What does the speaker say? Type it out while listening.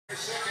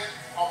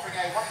offering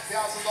a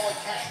 $1,000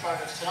 cash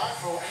bonus tonight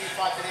for any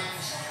fight that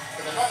ends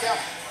with a knockout,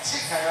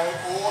 TKO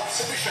or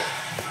submission.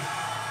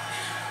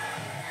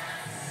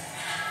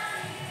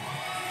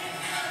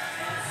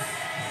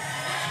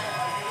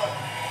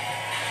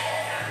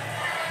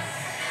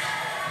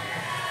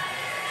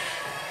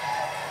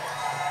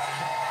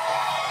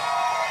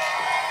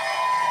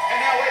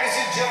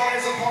 Gentlemen,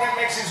 his opponent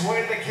makes his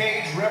way to the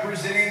cage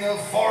representing the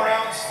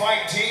 4-ounce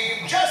fight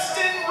team,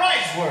 Justin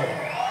Risworth.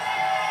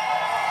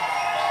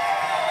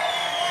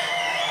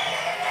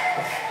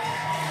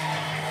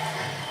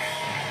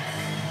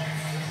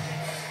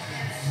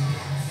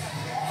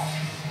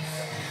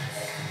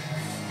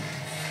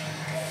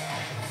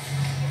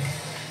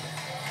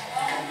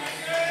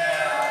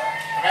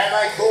 And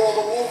they call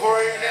the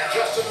Wolverine,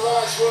 Justin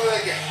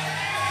Risworth.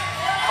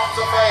 Comes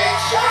of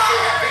age, submission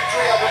and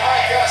victory over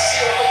Mike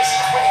Garcia at legacy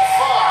 25.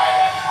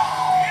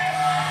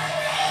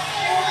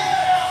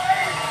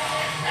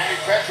 And he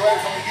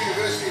graduated from the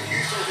University of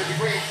Houston with a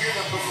degree in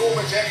human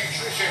performance and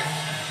nutrition.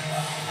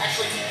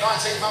 Actually took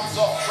 19 months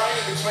off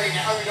training between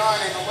 09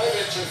 and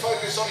 11 to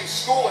focus on his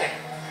schooling.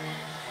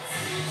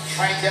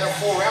 Trained out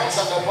of 4 rounds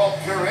under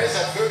Bob Perez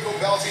at purple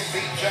belt in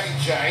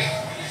BJJ.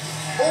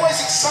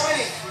 Always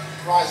exciting,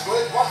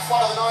 Risworth. 1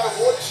 Fight of the Night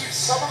award, 2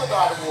 Sum of the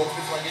Night awards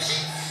with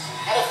legacy.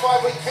 Had a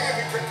 5-week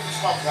camping trip for this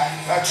one day.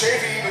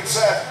 Chafee even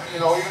said,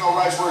 you know, even though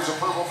Risworth's a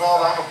purple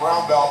belt, I'm a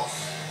brown belt.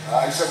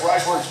 He said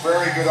Risworth's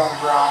very good on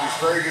the ground. He's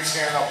very good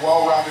standing up,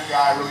 well-rounded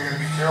guy. Really going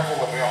to be careful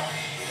with him.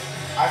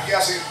 I'm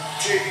guessing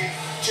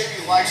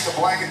Chafee likes to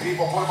blanket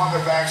people, put them on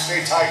their back,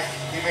 stay tight.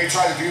 He may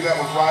try to do that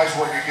with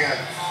Risworth again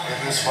in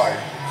this fight.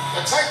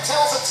 The tape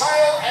tells a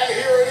tale, and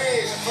here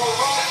it is for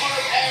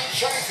Risworth and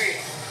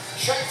Chafee.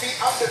 Chafee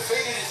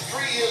undefeated is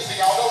 3 years the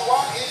older,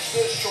 1 inch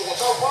the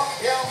shorter, 1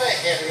 pound the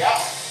heavier.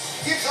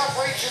 Gives up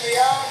reach in the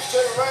arms to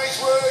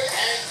Risworth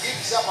and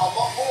gives up a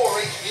lot more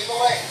reach in the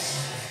legs.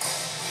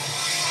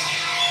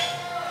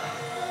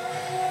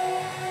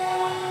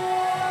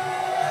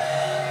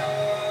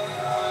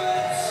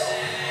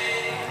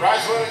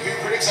 Risworth, who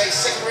predicts a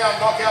 2nd round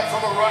knockout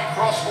from a right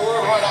cross or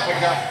a right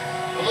uppercut,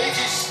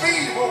 believes his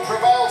speed will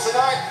prevail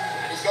tonight,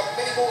 and he's got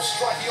many more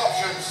striking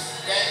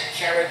options than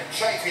Jared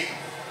Chafee.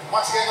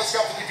 Once again, let's go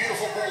up to the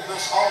beautiful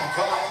baldness of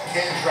Colin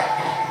Kendra.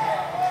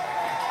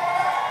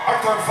 Our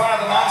 3rd fight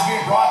of the night is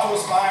being brought to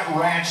us by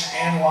Ranch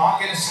and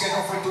Lock and is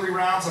scheduled for 3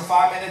 rounds of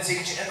 5 minutes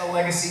each in the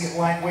Legacy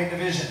lightweight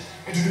division.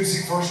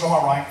 Introducing first on my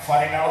right,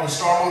 fighting out of the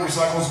Star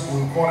Motorcycles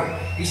blue corner.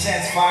 He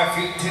stands 5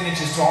 feet 10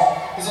 inches tall.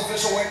 His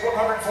official weight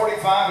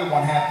 145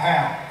 1/2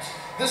 pounds.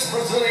 This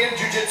Brazilian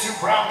Jiu-Jitsu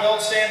brown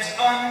belt stands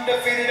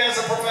undefeated as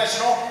a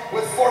professional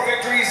with 4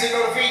 victories and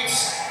no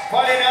defeats.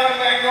 Fighting out of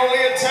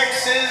Magnolia,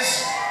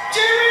 Texas,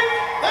 Jared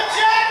the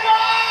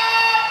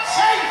Jackpot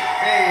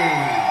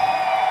Chafee.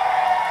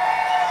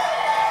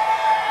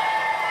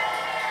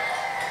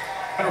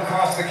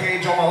 Across the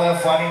cage on my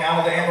left, fighting out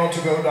of the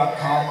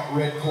AmmoToGo.com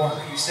red corner.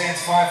 He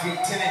stands 5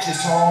 feet 10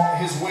 inches tall,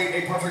 his weight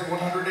a perfect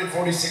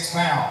 146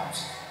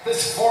 pounds.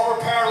 This former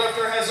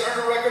powerlifter has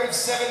earned a record of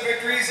 7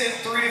 victories and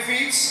 3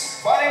 defeats.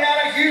 Fighting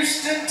out of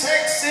Houston,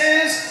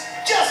 Texas,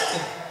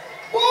 Justin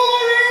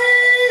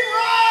Wolverine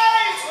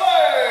Risworth.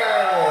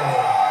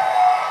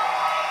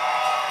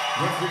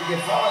 Referee to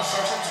give final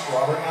instructions,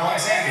 Robert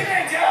Alexander. Bring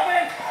it in,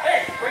 gentlemen.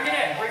 Hey, bring it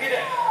in, bring it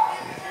in.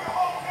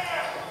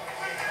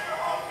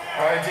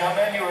 All right,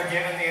 gentlemen, you were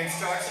given the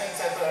instructions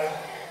at the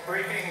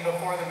briefing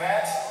before the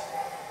match.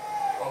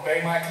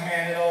 Obey my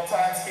command at all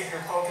times. Keep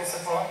your focus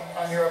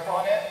on your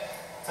opponent.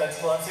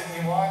 Touch gloves if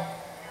you want.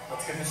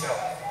 Let's get the show.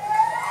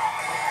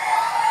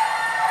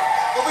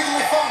 What we do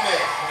with fun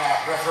there,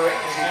 referee,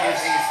 as he gives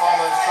the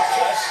final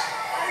instructions.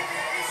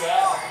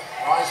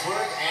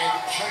 Risworth and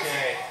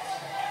Chafee.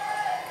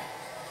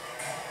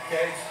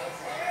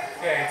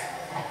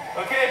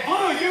 Okay,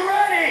 Blue, you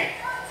ready?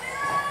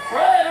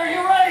 Red, are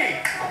you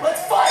ready?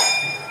 Let's fight!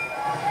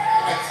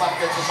 And clap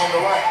gets us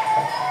underway.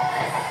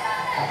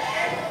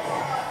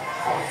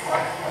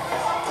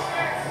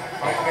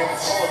 Both men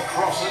with solid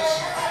crosses.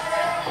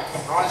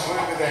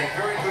 Risworth with a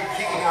very good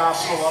kicking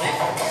arsenal on him.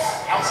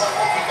 Outside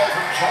leg kick over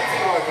from Chafee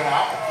to open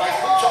up. They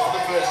clinch up for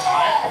the first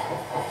time.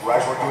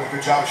 Risworth doing a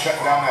good job of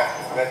shutting down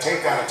that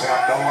takedown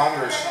attempt. Double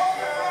unders.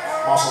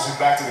 Muscles him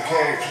back to the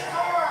cage.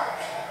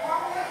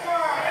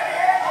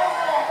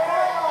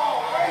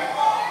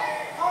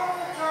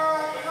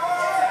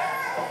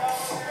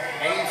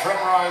 From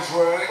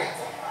Risworth.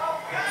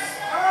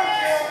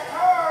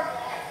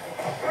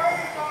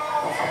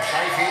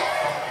 Chafee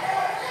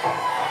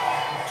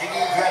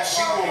kicking into that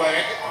single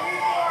leg.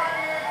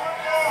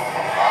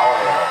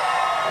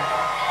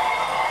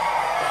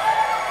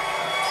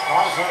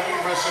 Risworth looking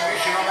for a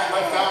submission on that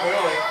left arm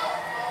early.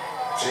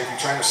 Chafee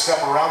trying to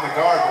step around the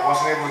guard but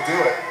wasn't able to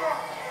do it.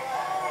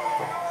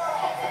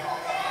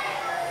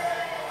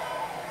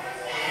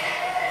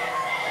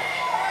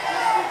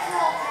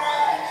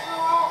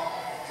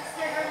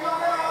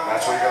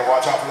 That's where you got to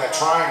watch out for that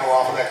triangle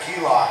off of that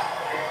key lock.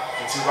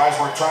 You can see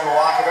Risworth trying to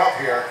lock it up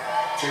here.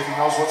 Chafee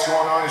knows what's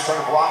going on. He's trying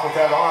to block with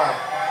that arm.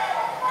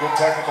 Good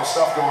technical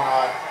stuff going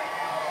on.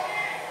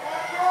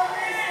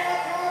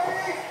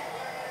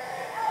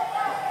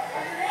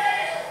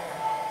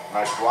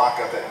 Nice block,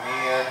 got that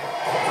knee in.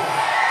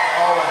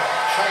 Oh, and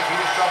Chafee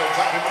just trying to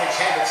tuck him in his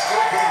head, but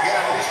still couldn't get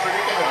out of this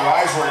predicament.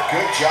 Riseborough,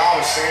 good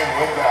job of staying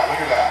with that.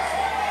 Look at that.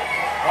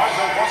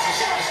 Riseborough wants to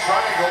sit this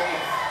triangle.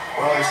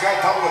 Well, he's got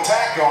double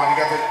attack going.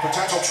 You got the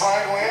potential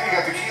triangle in, you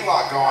got the key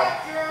lock going.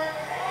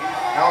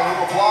 Now a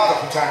new plata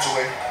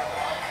potentially.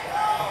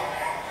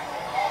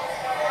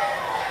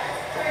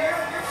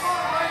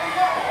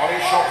 Body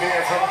shot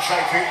there from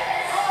Chafee.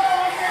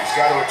 He's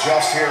got to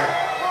adjust here.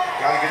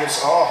 Got to get his,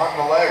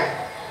 hunting the leg.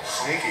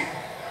 Sneaky.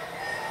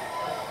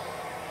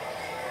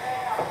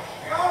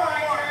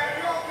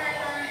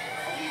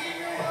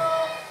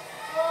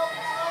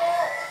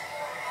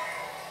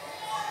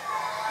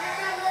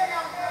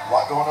 A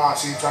lot going on.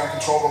 See him trying to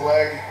control the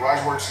leg.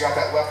 Riseborough's got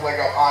that left leg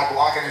up high,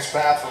 blocking his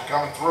path from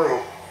coming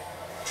through.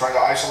 Trying to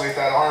isolate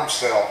that arm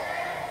still.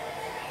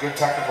 Good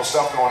technical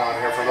stuff going on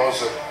here for those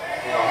that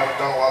haven't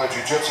done a lot of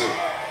jiu-jitsu. Look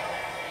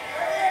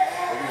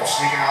at him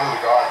sneaking out of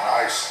the guard.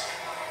 Nice.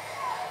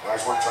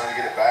 Riseborough trying to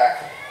get it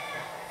back.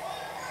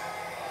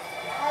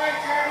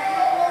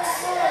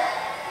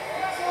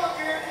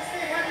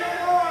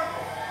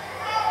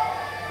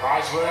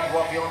 Riseborough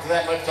locking onto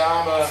that left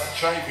arm of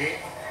Chafee.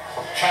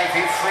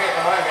 Chafee free at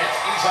the moment.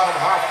 He's on in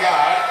half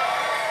guard.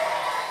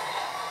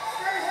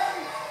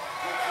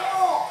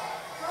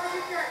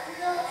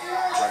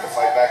 Trying to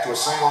fight back to a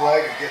single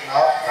leg and getting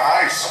up.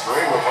 Nice.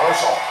 Great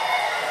reversal.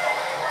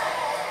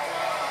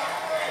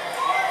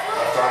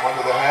 Left arm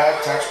under the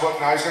head. Textbook.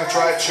 Now he's going to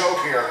try a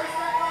choke here.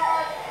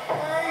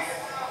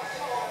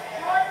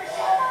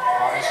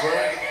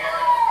 Riseborough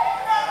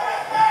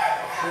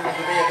proven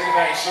to be a bit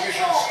of a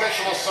submission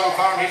specialist so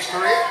far in his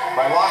career.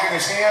 By locking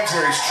his hands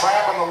here, he's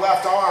trapping the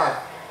left arm.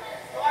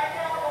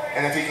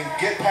 And if he can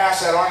get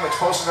past that arm that's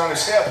posted on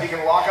his hip, he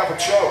can lock up a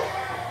choke.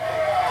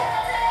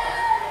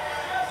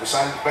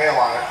 Decided to bail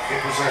on it,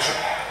 get position.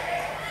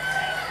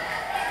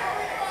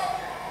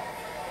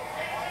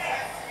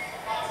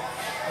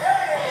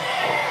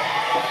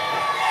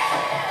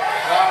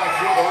 Now he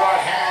threw the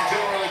right hand,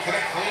 didn't really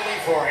connect cleanly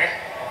for him.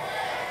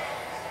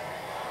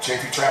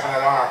 Chafee trapping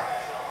that arm.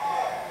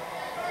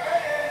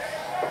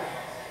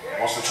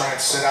 Wants to try and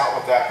sit out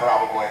with that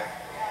probably.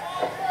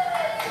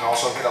 Can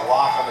also get a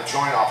lock on the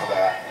joint off of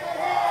that.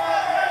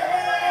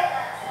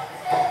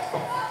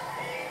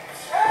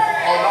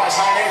 Oh, nice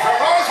high knee from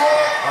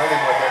Riseborough. Hurt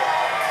him with it.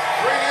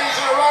 3 knees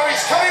in a row,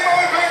 he's cut him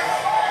open.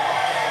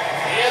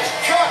 He has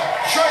cut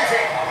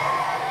Chafee.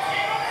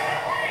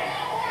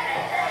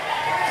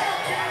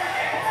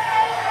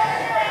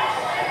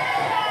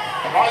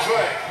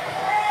 Riseborough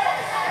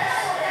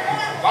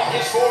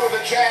lunges forward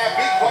with a jab,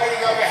 big waiting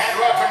overhand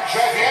right from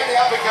Chafee and the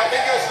uppercut,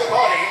 then goes to the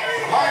body.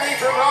 High knee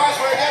from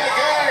Riseborough,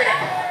 again.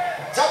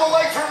 Double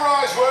leg from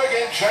Riseborough,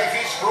 and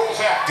Chafee sprawls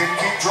out. Didn't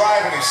keep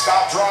driving, he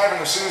stopped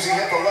driving as soon as he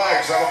hit the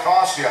legs. That'll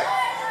cost you.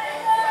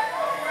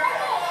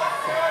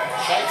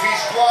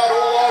 Chafee's blood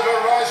all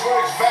over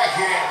Riseborough's back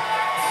here.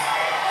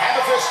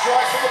 Hammer fist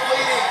strike from the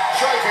bleeding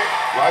Chafee.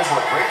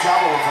 Riseborough, great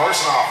job of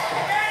reversing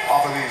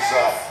off of these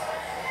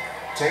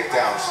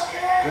takedowns.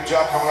 Good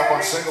job coming up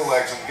on single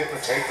legs and getting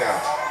the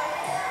takedowns.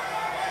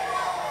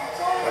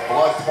 That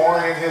blood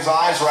pouring in his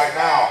eyes right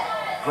now.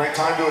 Great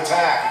time to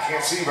attack. He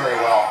can't see very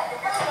well.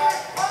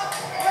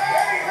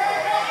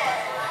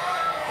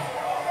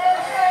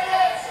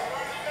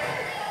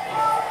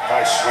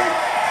 Nice sweep.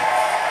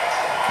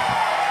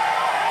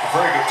 A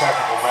very good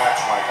technical match,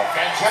 Michael.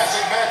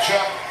 Fantastic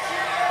matchup.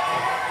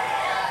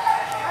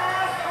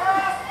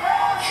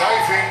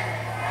 Chafee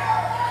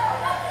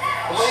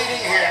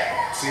bleeding here.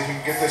 See if he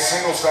can get this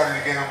single started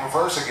again and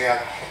reverse again.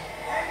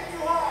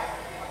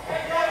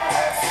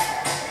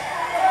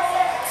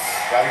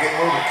 Gotta get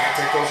moving, can't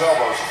take those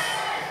elbows.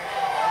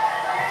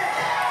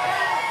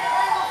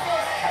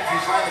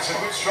 Chafee's landed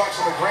some good strikes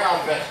on the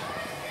ground, but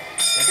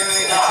they're going to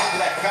need to tend to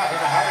that cut in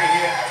a hurry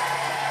here.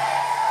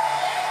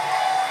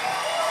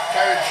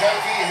 Jared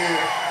Chafee,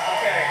 who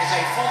is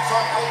a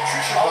full-time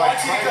electrician. I want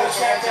you to go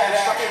check that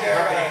after his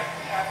tournament,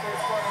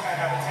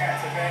 have a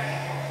chance, okay?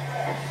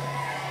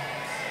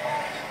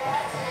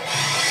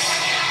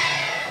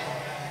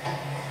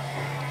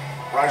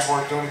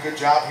 Riseborough doing a good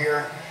job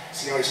here.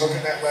 See how he's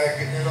hooking that leg,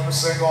 getting in on the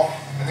single,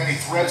 and then he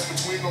threads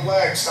between the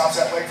legs, stops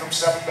that leg from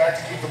stepping back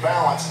to keep the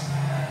balance.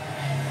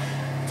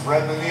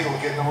 Threading the needle,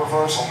 getting the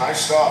reversal, nice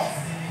stuff.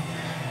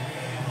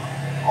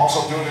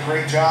 Also doing a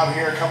great job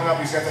here. Coming up,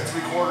 he's got that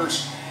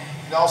 3/4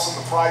 Nelson,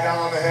 the pry down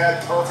on the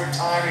head, perfect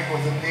timing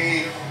with the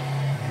knee.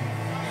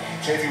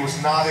 Chafee was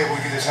not able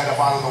to get his head up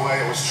out of the way,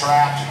 it was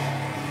trapped.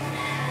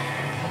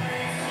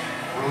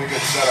 Really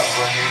good setup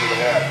for a knee to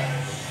the head.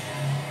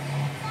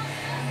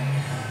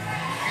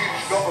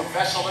 Drop of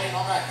Vaseline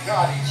on that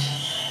cut. His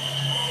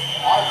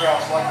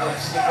eyebrows like they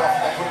slipped off.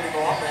 They put him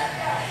on there.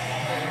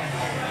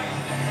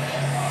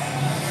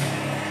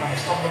 Trying to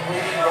stop the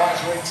bleeding.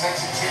 Riseborough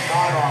takes it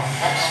 10-9 on.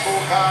 Back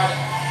scorecard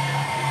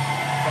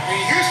from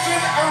the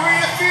Houston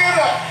Arena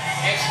Theatre.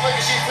 It's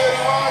Legacy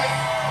 31.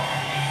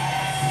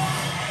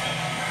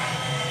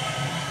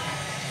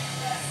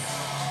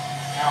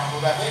 Now, will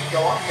that lead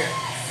go on here?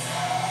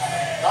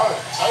 No,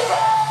 it's over.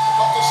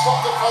 Got to stop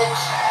the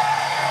folks.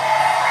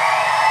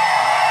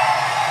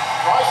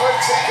 Riseway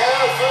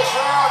TKO, first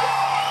round.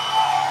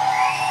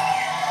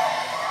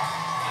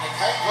 And it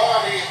came by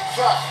the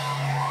truck.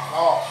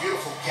 Oh,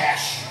 beautiful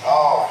gash.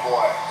 Oh,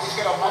 boy. He's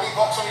got a money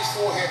box on his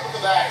forehead. Look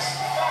at that.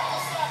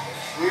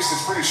 At least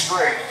it's pretty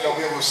straight. They'll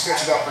be able to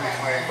stitch it up pretty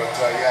clean, but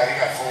yeah, he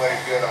got filleted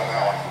good on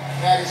that one.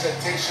 That is a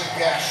decent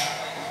gash.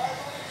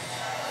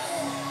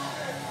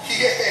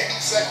 Yeah,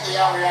 exactly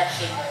our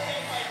reaction.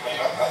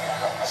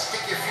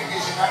 Stick your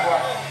fingers in that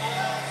one.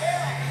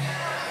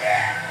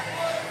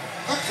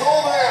 Good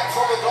call there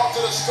from the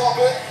doctor to stop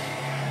it.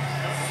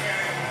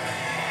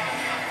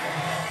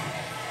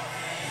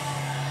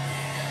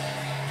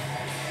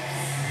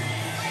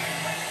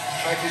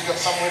 He's got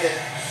somewhere to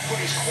put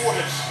his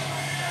quarters.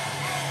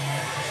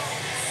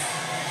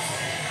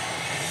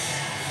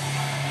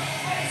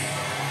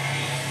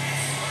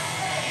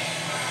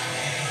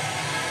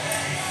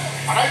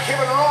 I know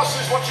Kevin Ross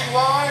is watching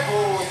live.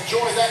 We'll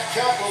enjoy that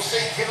count. We'll see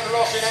Kevin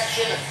Ross in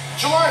action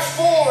July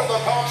 4 at the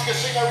Palms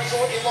Casino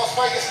Resort in Las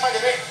Vegas. Main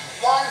event,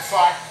 line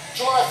fight.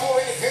 July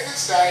 4,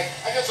 Independence Day,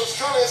 against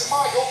Australia's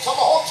Michael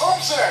Tomahawk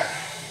Thompson.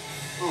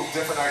 Ooh,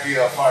 different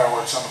idea of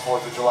fireworks on the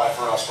 4th of July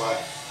for us, bud.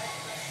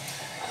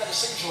 I've never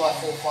seen July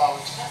 4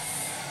 fireworks.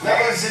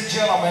 Ladies and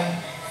gentlemen,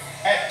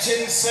 at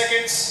 10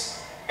 seconds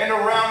into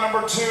round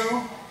number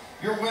 2,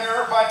 your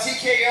winner by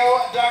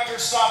TKO, Dr.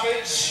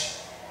 Stoppage,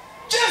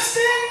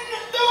 Justin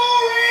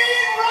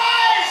Doreen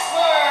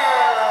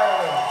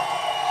Reisler!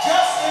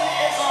 Justin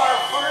is our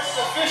first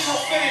official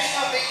finish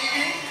of the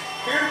evening.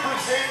 Here to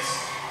present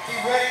the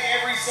Ready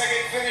Every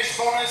Second finish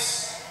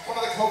bonus. One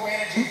of the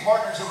co-managing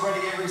partners of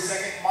Ready Every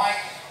Second, Mike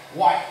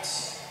White.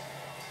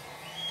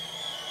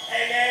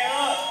 Hey man,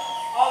 look,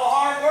 all the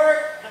hard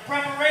work, the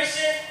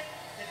preparation,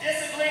 the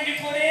discipline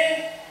you put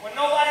in when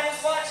nobody was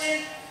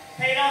watching,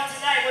 paid off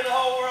tonight when the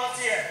whole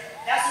world's here.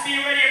 That's what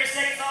being Ready Every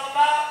Second is all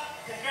about.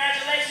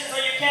 Congratulations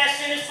on your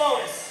cash finish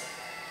bonus.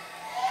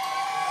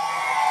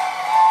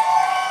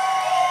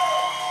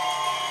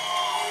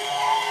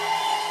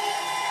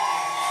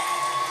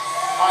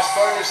 Nice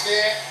bonus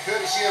there,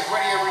 courtesy of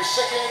Ready Every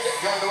Second,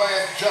 going the way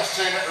of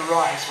Justin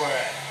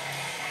Reisler.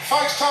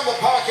 Folks, time to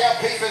park our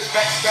peepers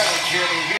backstage here.